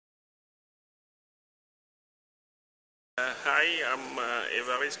Hi, I'm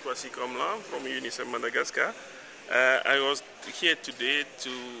Evariste Koussi-Komlan from UNICEF Madagascar. I was here today to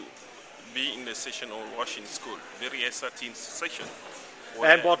be in the session on washing school, very exciting session.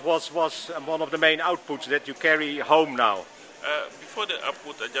 And what was one of the main outputs that you carry home now? Before the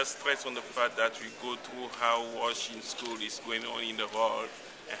output, I just stress on the fact that we go through how washing school is going on in the world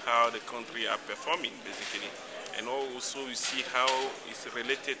and how the country are performing basically. And also we see how it's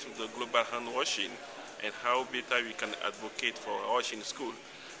related to the global hand washing and how better we can advocate for washing school.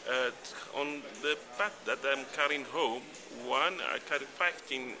 On the part that I'm carrying home, I carry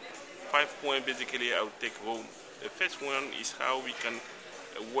 5 points basically I will take home. The first one is how we can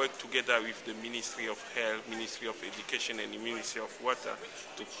work together with the Ministry of Health, Ministry of Education and the Ministry of Water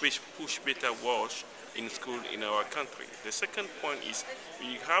to push better wash in school in our country. The second point is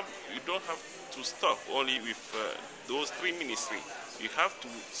you don't have to stop only with those three ministries. You have to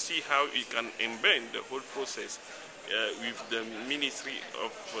see how you can embed the whole process with the Ministry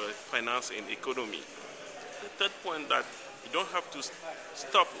of Finance and Economy. The third point that you don't have to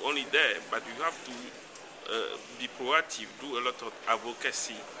stop only there, but you have to be proactive, do a lot of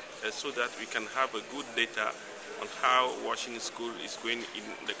advocacy so that we can have a good data on how washing school is going in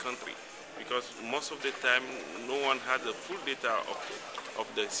the country. Because most of the time, no one has the full data of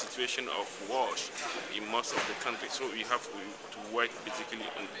the situation of wash in most of the country. So we have to work basically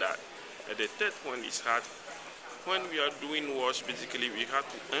on that. The third point is that when we are doing wash, basically we have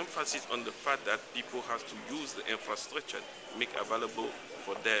to emphasize on the fact that people have to use the infrastructure make available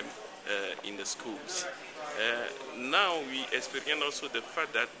for them in the schools. Now we experience also the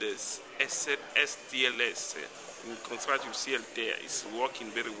fact that the STLS in contrast with CLT is working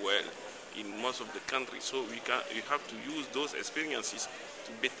very well in most of the country. So we have to use those experiences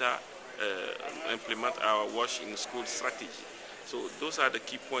to better implement our wash in school strategy. So those are the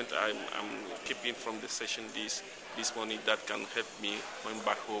key points I'm keeping from the session this morning that can help me when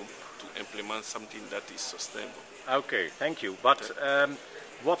back home to implement something that is sustainable. Okay, thank you. But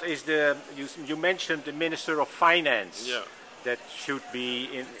what is you mentioned the Minister of Finance that should be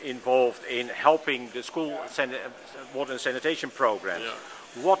involved in helping the school water and sanitation program.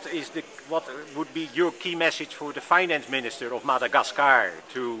 What would be your key message for the Finance Minister of Madagascar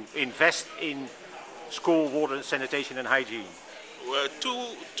to invest in school water, sanitation and hygiene? Well,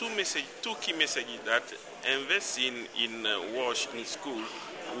 two key messages that investing in wash in school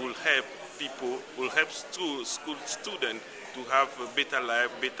will help people, will help school students to have a better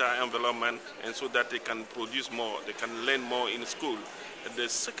life, better environment, and so that they can produce more, they can learn more in school. The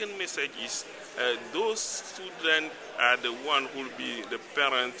second message is those students are the one who will be the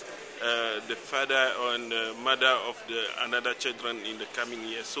parent, the father and the mother of another children in the coming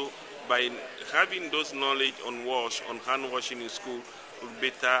years. So by having those knowledge on wash, on hand washing in school, will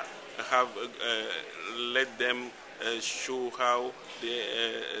better have let them show how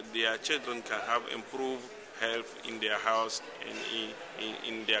their children can have improved health in their house and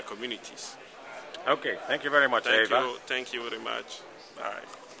in their communities. Okay, thank you very much, Eva. Thank you very much. Bye.